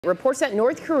Reports that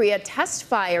North Korea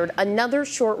test-fired another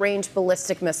short-range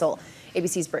ballistic missile.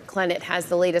 ABC's Britt Clennett has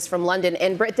the latest from London.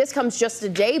 And Britt, this comes just a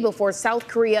day before South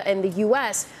Korea and the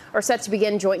U.S. are set to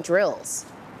begin joint drills.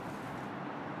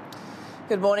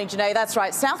 Good morning, Janae. That's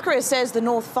right. South Korea says the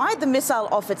North fired the missile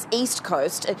off its east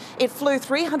coast. It flew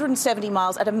 370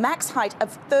 miles at a max height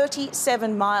of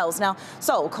 37 miles. Now,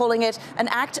 Seoul calling it an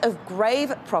act of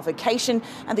grave provocation.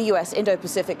 And the U.S.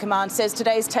 Indo-Pacific Command says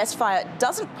today's test fire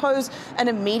doesn't pose an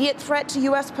immediate threat to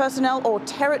U.S. personnel or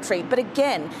territory. But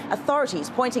again, authorities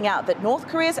pointing out that North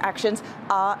Korea's actions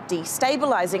are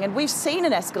destabilizing. And we've seen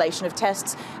an escalation of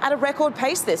tests at a record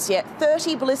pace this year.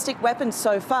 30 ballistic weapons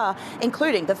so far,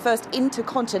 including the first intercontinental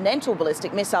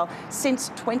ballistic missile since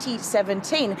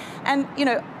 2017. And,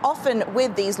 often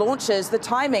with these launches, the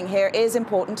timing here is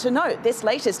important to note. This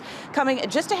latest coming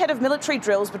just ahead of military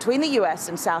drills between the U.S.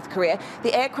 and South Korea.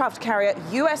 The aircraft carrier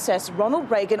USS Ronald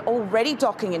Reagan already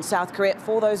docking in South Korea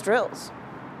for those drills.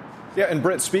 Yeah, and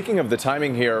Britt, speaking of the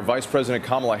timing here, Vice President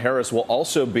Kamala Harris will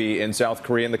also be in South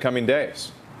Korea in the coming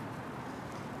days.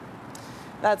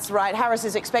 That's right. Harris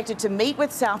is expected to meet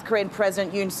with South Korean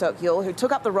President Yoon Suk-yeol, who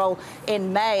took up the role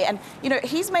in May. And,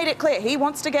 he's made it clear he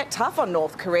wants to get tough on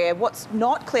North Korea. What's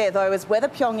not clear, though, is whether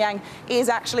Pyongyang is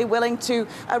actually willing to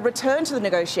return to the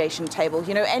negotiation table.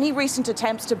 Any recent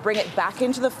attempts to bring it back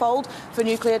into the fold for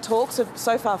nuclear talks have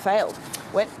so far failed.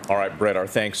 All right, Britt, our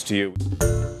thanks to you.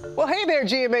 Well, hey there,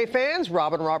 GMA fans.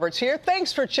 Robin Roberts here.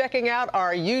 Thanks for checking out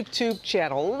our YouTube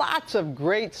channel. Lots of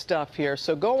great stuff here.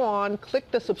 So go on,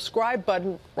 click the subscribe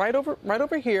button right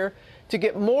over here to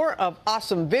get more of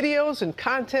awesome videos and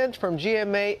content from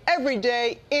GMA every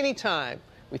day, anytime.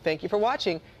 We thank you for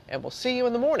watching, and we'll see you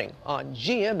in the morning on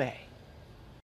GMA.